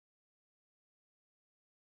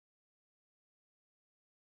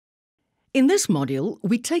In this module,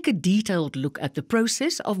 we take a detailed look at the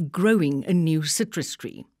process of growing a new citrus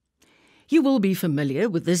tree. You will be familiar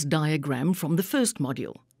with this diagram from the first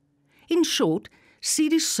module. In short,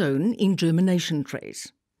 seed is sown in germination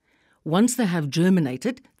trays. Once they have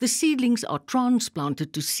germinated, the seedlings are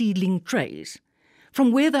transplanted to seedling trays,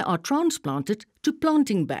 from where they are transplanted to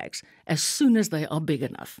planting bags as soon as they are big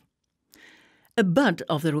enough. A bud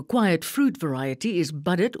of the required fruit variety is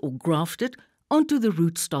budded or grafted onto the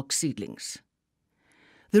rootstock seedlings.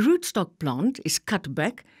 The rootstock plant is cut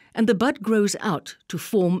back and the bud grows out to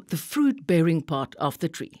form the fruit-bearing part of the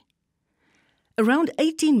tree. Around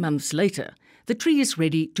 18 months later, the tree is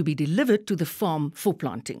ready to be delivered to the farm for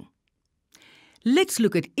planting. Let's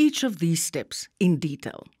look at each of these steps in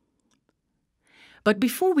detail. But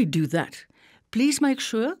before we do that, please make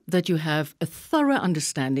sure that you have a thorough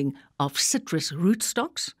understanding of citrus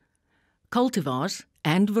rootstocks, cultivars,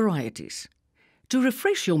 and varieties. To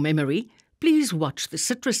refresh your memory, please watch the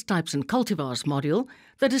Citrus Types and Cultivars module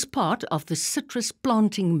that is part of the Citrus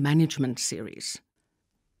Planting Management series.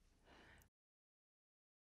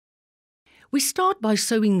 We start by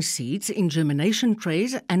sowing seeds in germination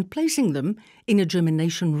trays and placing them in a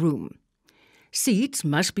germination room. Seeds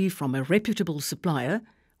must be from a reputable supplier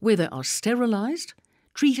where they are sterilized,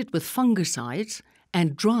 treated with fungicides,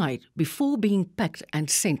 and dried before being packed and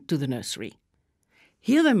sent to the nursery.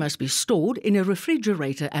 Here they must be stored in a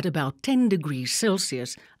refrigerator at about 10 degrees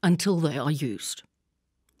Celsius until they are used.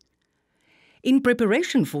 In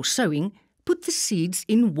preparation for sowing, put the seeds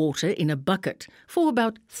in water in a bucket for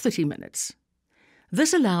about 30 minutes.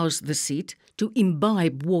 This allows the seed to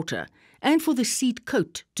imbibe water and for the seed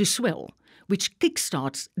coat to swell, which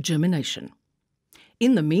kickstarts germination.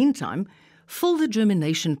 In the meantime, fill the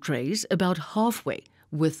germination trays about halfway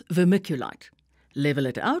with vermiculite, level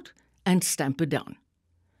it out and stamp it down.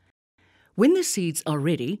 When the seeds are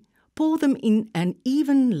ready, pour them in an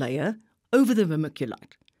even layer over the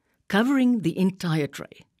vermiculite, covering the entire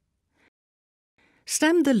tray.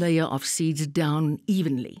 Stamp the layer of seeds down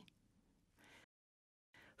evenly.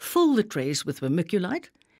 Fill the trays with vermiculite,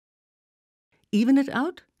 even it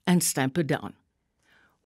out and stamp it down.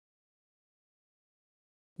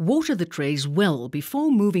 Water the trays well before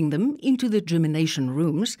moving them into the germination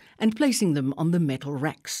rooms and placing them on the metal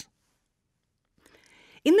racks.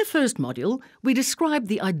 In the first module, we described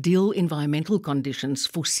the ideal environmental conditions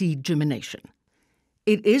for seed germination.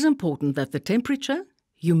 It is important that the temperature,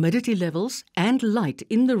 humidity levels, and light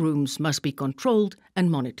in the rooms must be controlled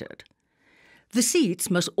and monitored. The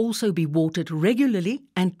seeds must also be watered regularly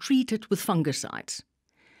and treated with fungicides.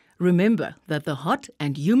 Remember that the hot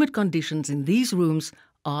and humid conditions in these rooms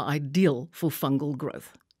are ideal for fungal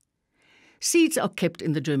growth. Seeds are kept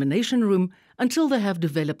in the germination room until they have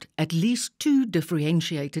developed at least 2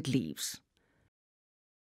 differentiated leaves.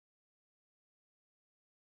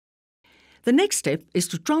 The next step is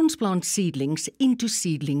to transplant seedlings into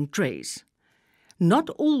seedling trays. Not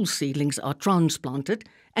all seedlings are transplanted,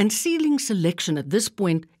 and seedling selection at this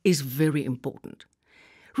point is very important.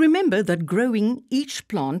 Remember that growing each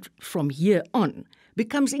plant from here on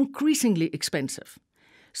becomes increasingly expensive.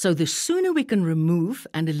 So the sooner we can remove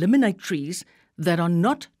and eliminate trees that are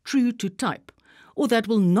not true to type or that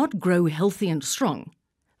will not grow healthy and strong,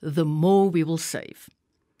 the more we will save.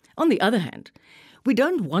 On the other hand, we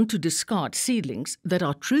don't want to discard seedlings that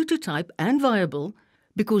are true to type and viable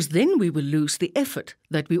because then we will lose the effort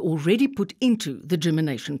that we already put into the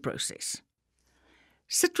germination process.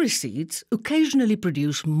 Citrus seeds occasionally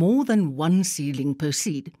produce more than one seedling per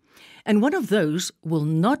seed, and one of those will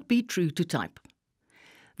not be true to type.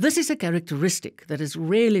 This is a characteristic that is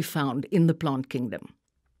rarely found in the plant kingdom.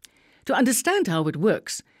 To understand how it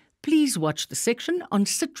works, please watch the section on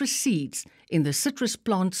citrus seeds in the Citrus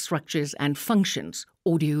Plant Structures and Functions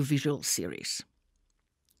audiovisual series.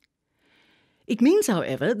 It means,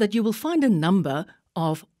 however, that you will find a number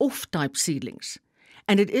of off-type seedlings,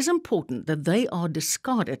 and it is important that they are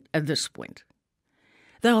discarded at this point.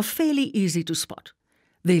 They are fairly easy to spot.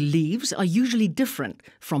 Their leaves are usually different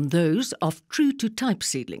from those of true-to-type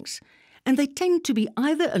seedlings, and they tend to be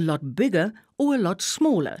either a lot bigger or a lot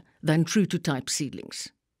smaller than true-to-type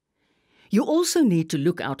seedlings. You also need to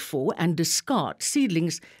look out for and discard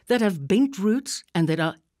seedlings that have bent roots and that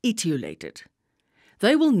are etiolated.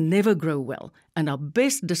 They will never grow well and are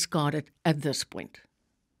best discarded at this point.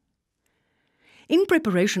 In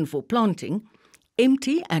preparation for planting,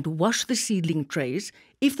 empty and wash the seedling trays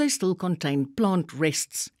if they still contain plant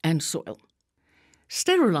rests and soil.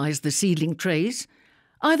 Sterilize the seedling trays,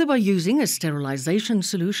 either by using a sterilization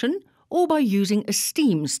solution or by using a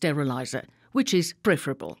steam sterilizer, which is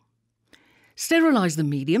preferable. Sterilize the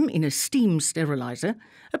medium in a steam sterilizer,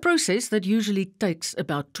 a process that usually takes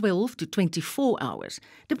about 12 to 24 hours,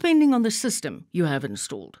 depending on the system you have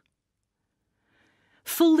installed.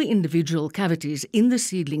 Fill the individual cavities in the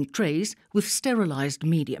seedling trays with sterilized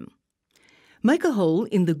medium. Make a hole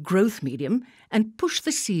in the growth medium and push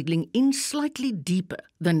the seedling in slightly deeper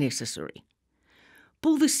than necessary.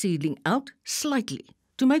 Pull the seedling out slightly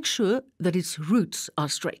to make sure that its roots are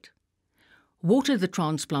straight. Water the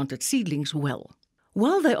transplanted seedlings well.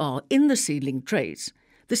 While they are in the seedling trays,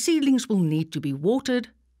 the seedlings will need to be watered,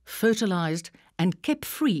 fertilized, and kept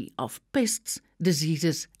free of pests,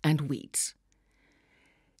 diseases, and weeds.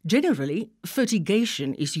 Generally,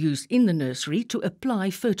 fertigation is used in the nursery to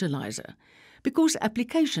apply fertilizer, because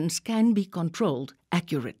applications can be controlled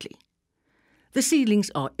accurately. The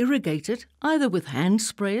seedlings are irrigated either with hand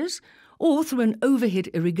sprayers or through an overhead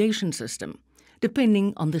irrigation system,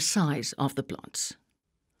 depending on the size of the plants.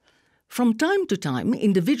 From time to time,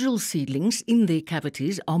 individual seedlings in their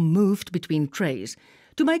cavities are moved between trays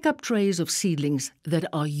to make up trays of seedlings that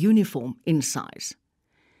are uniform in size.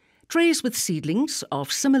 Trays with seedlings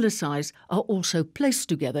of similar size are also placed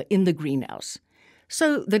together in the greenhouse,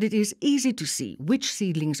 so that it is easy to see which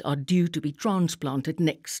seedlings are due to be transplanted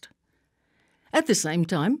next. At the same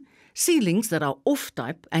time, seedlings that are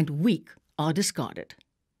off-type and weak are discarded.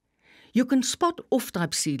 You can spot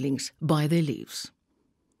off-type seedlings by their leaves.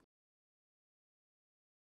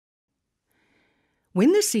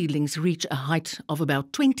 When the seedlings reach a height of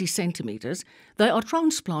about 20 centimeters, they are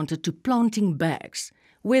transplanted to planting bags,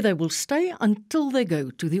 where they will stay until they go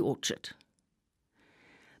to the orchard.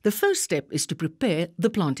 The first step is to prepare the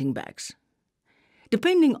planting bags.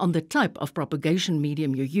 Depending on the type of propagation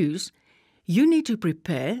medium you use, you need to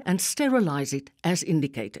prepare and sterilize it as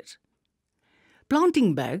indicated.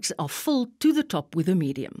 Planting bags are filled to the top with a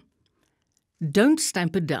medium. Don't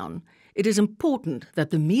stamp it down. It is important that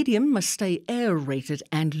the medium must stay aerated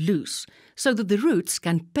and loose so that the roots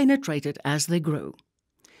can penetrate it as they grow.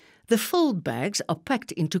 The filled bags are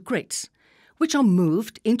packed into crates, which are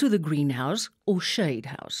moved into the greenhouse or shade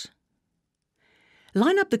house.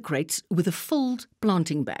 Line up the crates with the filled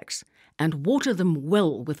planting bags and water them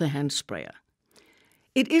well with a hand sprayer.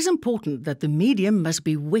 It is important that the medium must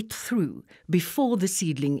be wet through before the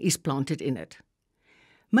seedling is planted in it.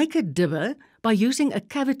 Make a dibber by using a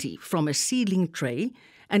cavity from a seedling tray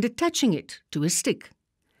and attaching it to a stick.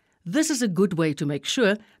 This is a good way to make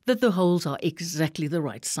sure that the holes are exactly the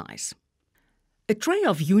right size. A tray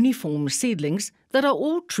of uniform seedlings that are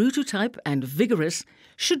all true to type and vigorous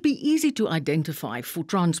should be easy to identify for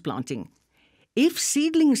transplanting, if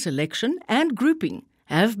seedling selection and grouping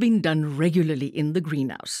have been done regularly in the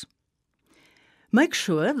greenhouse. Make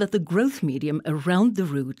sure that the growth medium around the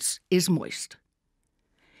roots is moist.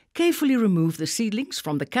 Carefully remove the seedlings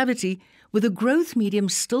from the cavity with the growth medium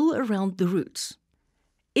still around the roots.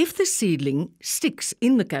 If the seedling sticks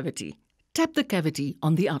in the cavity, tap the cavity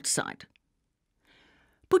on the outside.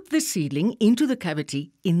 Put the seedling into the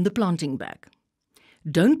cavity in the planting bag.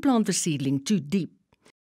 Don't plant the seedling too deep.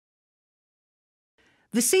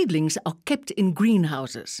 The seedlings are kept in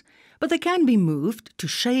greenhouses, but they can be moved to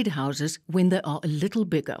shade houses when they are a little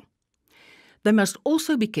bigger. They must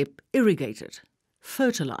also be kept irrigated,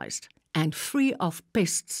 fertilized, and free of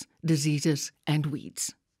pests, diseases, and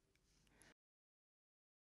weeds.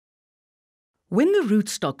 When the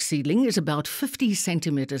rootstock seedling is about 50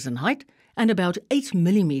 centimeters in height and about 8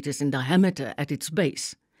 millimeters in diameter at its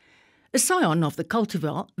base, a scion of the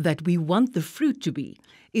cultivar that we want the fruit to be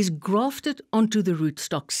is grafted onto the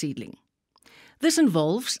rootstock seedling. This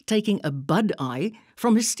involves taking a bud eye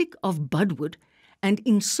from a stick of budwood and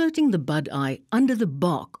inserting the bud eye under the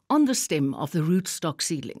bark on the stem of the rootstock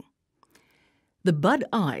seedling. The bud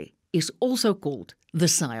eye is also called the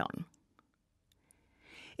scion.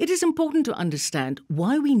 It is important to understand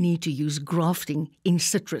why we need to use grafting in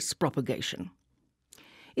citrus propagation.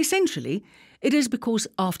 Essentially, it is because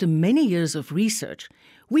after many years of research,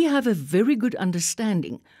 we have a very good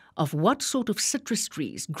understanding of what sort of citrus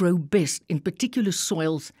trees grow best in particular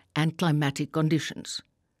soils and climatic conditions.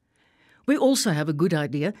 We also have a good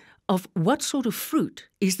idea of what sort of fruit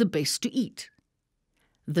is the best to eat.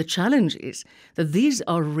 The challenge is that these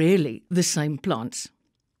are rarely the same plants.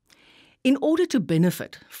 In order to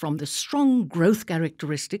benefit from the strong growth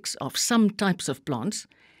characteristics of some types of plants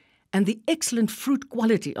and the excellent fruit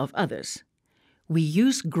quality of others, we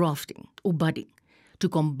use grafting or budding to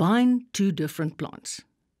combine two different plants.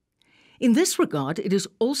 In this regard, it is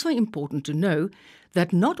also important to know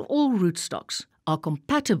that not all rootstocks are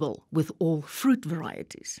compatible with all fruit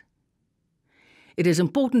varieties. it is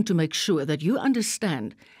important to make sure that you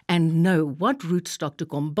understand and know what rootstock to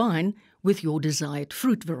combine with your desired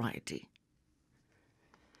fruit variety.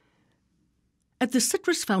 At the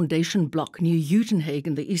Citrus Foundation block near Uitenhage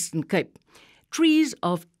in the Eastern Cape, trees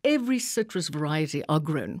of every citrus variety are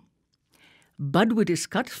grown. Budwood is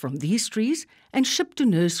cut from these trees and shipped to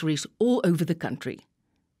nurseries all over the country.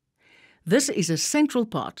 This is a central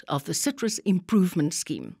part of the Citrus Improvement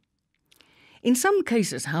Scheme. In some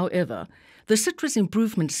cases, however, the Citrus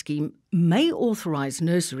Improvement Scheme may authorise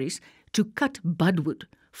nurseries to cut budwood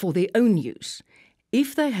for their own use,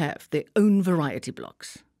 if they have their own variety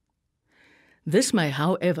blocks. This may,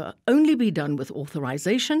 however, only be done with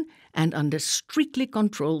authorisation and under strictly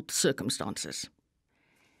controlled circumstances.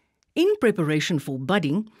 In preparation for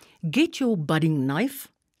budding, get your budding knife,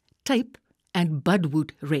 tape and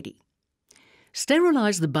budwood ready.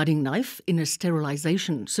 Sterilise the budding knife in a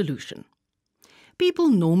sterilisation solution. People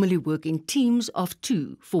normally work in teams of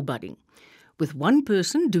 2 for budding, with one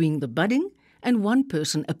person doing the budding and one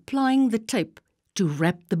person applying the tape to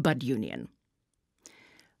wrap the bud union.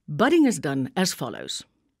 Budding is done as follows.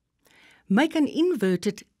 Make an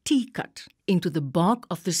inverted T-cut into the bark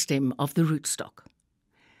of the stem of the rootstock.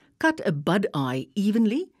 Cut a bud eye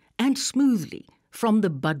evenly and smoothly from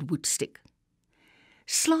the budwood stick.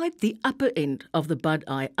 Slide the upper end of the bud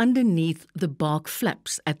eye underneath the bark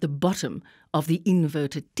flaps at the bottom of the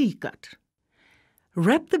inverted T-cut.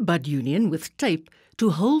 Wrap the bud union with tape to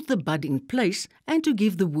hold the bud in place and to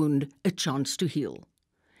give the wound a chance to heal.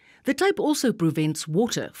 The tape also prevents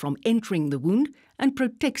water from entering the wound and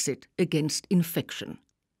protects it against infection.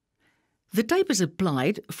 The tape is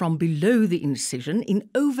applied from below the incision in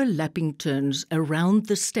overlapping turns around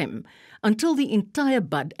the stem until the entire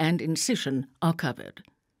bud and incision are covered.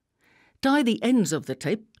 Tie the ends of the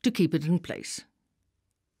tape to keep it in place.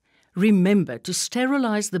 Remember to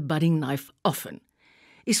sterilise the budding knife often,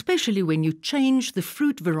 especially when you change the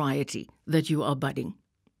fruit variety that you are budding.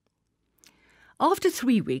 After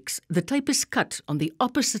 3 weeks, the tape is cut on the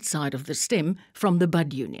opposite side of the stem from the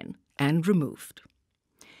bud union and removed.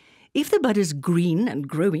 If the bud is green and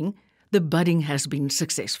growing, the budding has been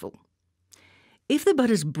successful. If the bud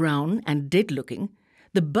is brown and dead-looking,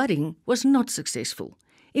 the budding was not successful,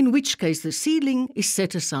 in which case the seedling is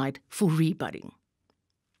set aside for rebudding.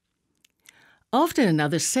 After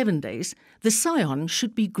another 7 days, the scion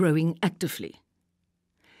should be growing actively.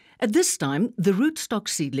 At this time, the rootstock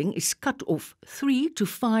seedling is cut off 3 to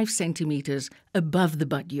 5 centimetres above the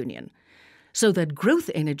bud union, so that growth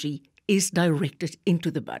energy is directed into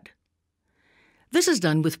the bud. This is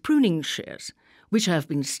done with pruning shears, which have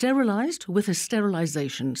been sterilised with a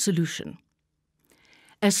sterilisation solution.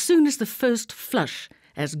 As soon as the first flush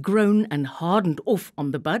has grown and hardened off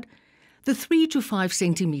on the bud, the 3 to 5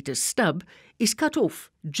 centimetre stub is cut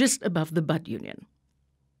off just above the bud union.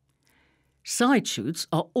 Side shoots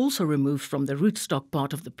are also removed from the rootstock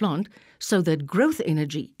part of the plant so that growth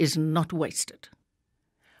energy is not wasted.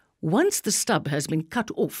 Once the stub has been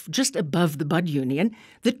cut off just above the bud union,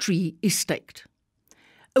 the tree is staked.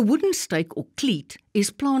 A wooden stake or cleat is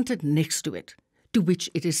planted next to it, to which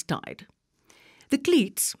it is tied. The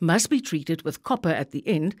cleats must be treated with copper at the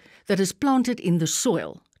end that is planted in the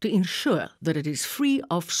soil to ensure that it is free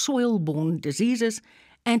of soil-borne diseases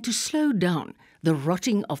and to slow down the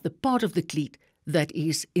rotting of the part of the cleat that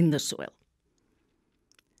is in the soil.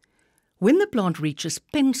 When the plant reaches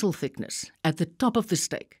pencil thickness at the top of the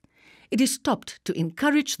stake, it is topped to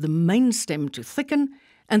encourage the main stem to thicken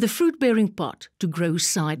and the fruit-bearing part to grow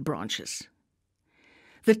side branches.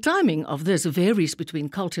 The timing of this varies between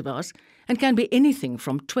cultivars and can be anything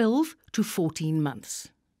from 12 to 14 months.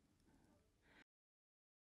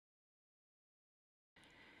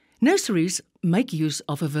 Nurseries make use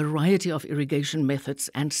of a variety of irrigation methods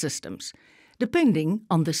and systems, depending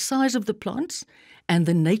on the size of the plants and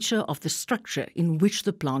the nature of the structure in which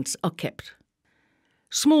the plants are kept.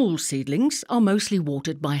 Small seedlings are mostly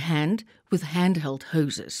watered by hand with handheld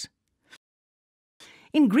hoses.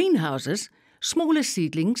 In greenhouses, smaller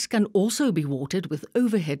seedlings can also be watered with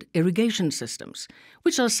overhead irrigation systems,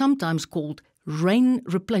 which are sometimes called rain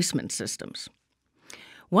replacement systems.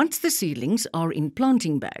 Once the seedlings are in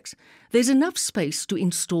planting bags, there's enough space to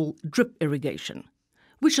install drip irrigation,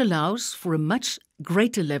 which allows for a much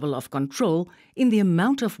greater level of control in the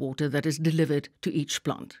amount of water that is delivered to each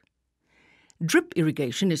plant. Drip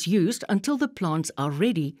irrigation is used until the plants are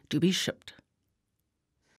ready to be shipped.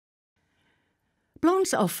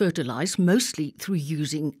 Plants are fertilized mostly through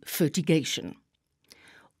using fertigation.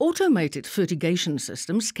 Automated fertigation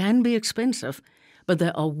systems can be expensive, but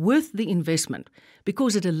they are worth the investment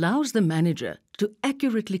because it allows the manager to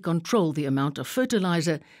accurately control the amount of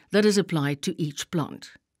fertilizer that is applied to each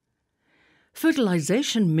plant.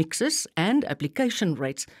 Fertilization mixes and application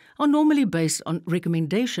rates are normally based on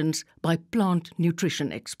recommendations by plant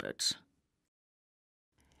nutrition experts.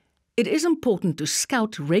 It is important to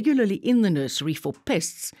scout regularly in the nursery for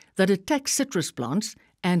pests that attack citrus plants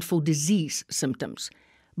and for disease symptoms,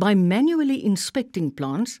 by manually inspecting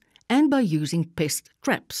plants and by using pest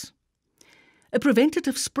traps. A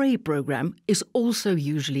preventative spray program is also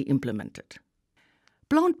usually implemented.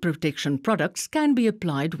 Plant protection products can be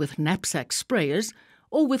applied with knapsack sprayers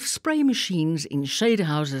or with spray machines in shade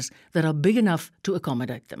houses that are big enough to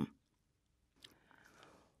accommodate them.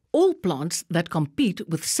 All plants that compete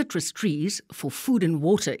with citrus trees for food and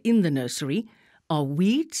water in the nursery are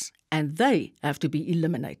weeds, and they have to be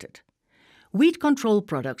eliminated. Weed control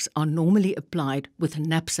products are normally applied with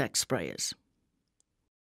knapsack sprayers.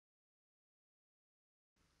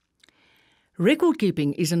 Record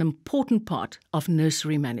keeping is an important part of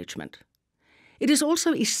nursery management. It is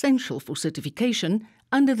also essential for certification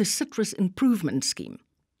under the Citrus Improvement Scheme.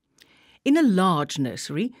 In a large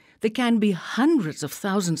nursery, there can be hundreds of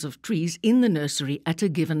thousands of trees in the nursery at a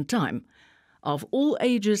given time, of all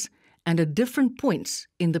ages and at different points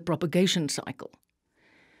in the propagation cycle.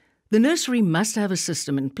 The nursery must have a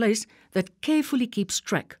system in place that carefully keeps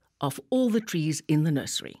track of all the trees in the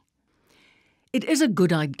nursery. It is a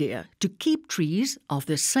good idea to keep trees of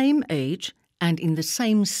the same age and in the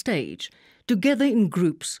same stage together in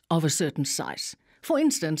groups of a certain size, for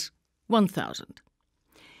instance, 1,000.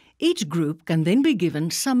 Each group can then be given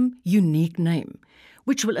some unique name,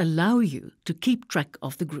 which will allow you to keep track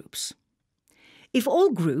of the groups. If all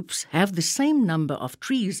groups have the same number of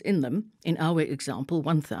trees in them, in our example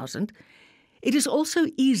 1,000, it is also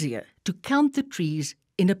easier to count the trees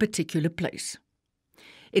in a particular place.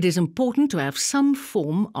 It is important to have some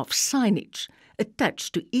form of signage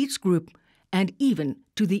attached to each group and even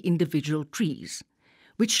to the individual trees,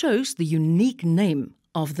 which shows the unique name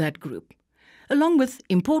of that group, along with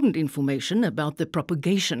important information about the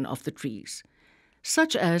propagation of the trees,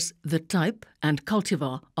 such as the type and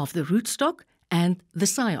cultivar of the rootstock and the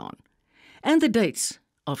scion, and the dates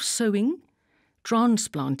of sowing,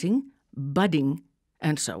 transplanting, budding,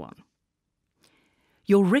 and so on.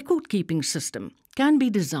 Your record-keeping system can be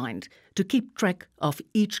designed to keep track of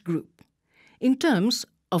each group in terms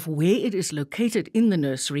of where it is located in the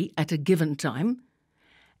nursery at a given time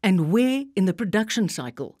and where in the production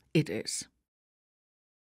cycle it is.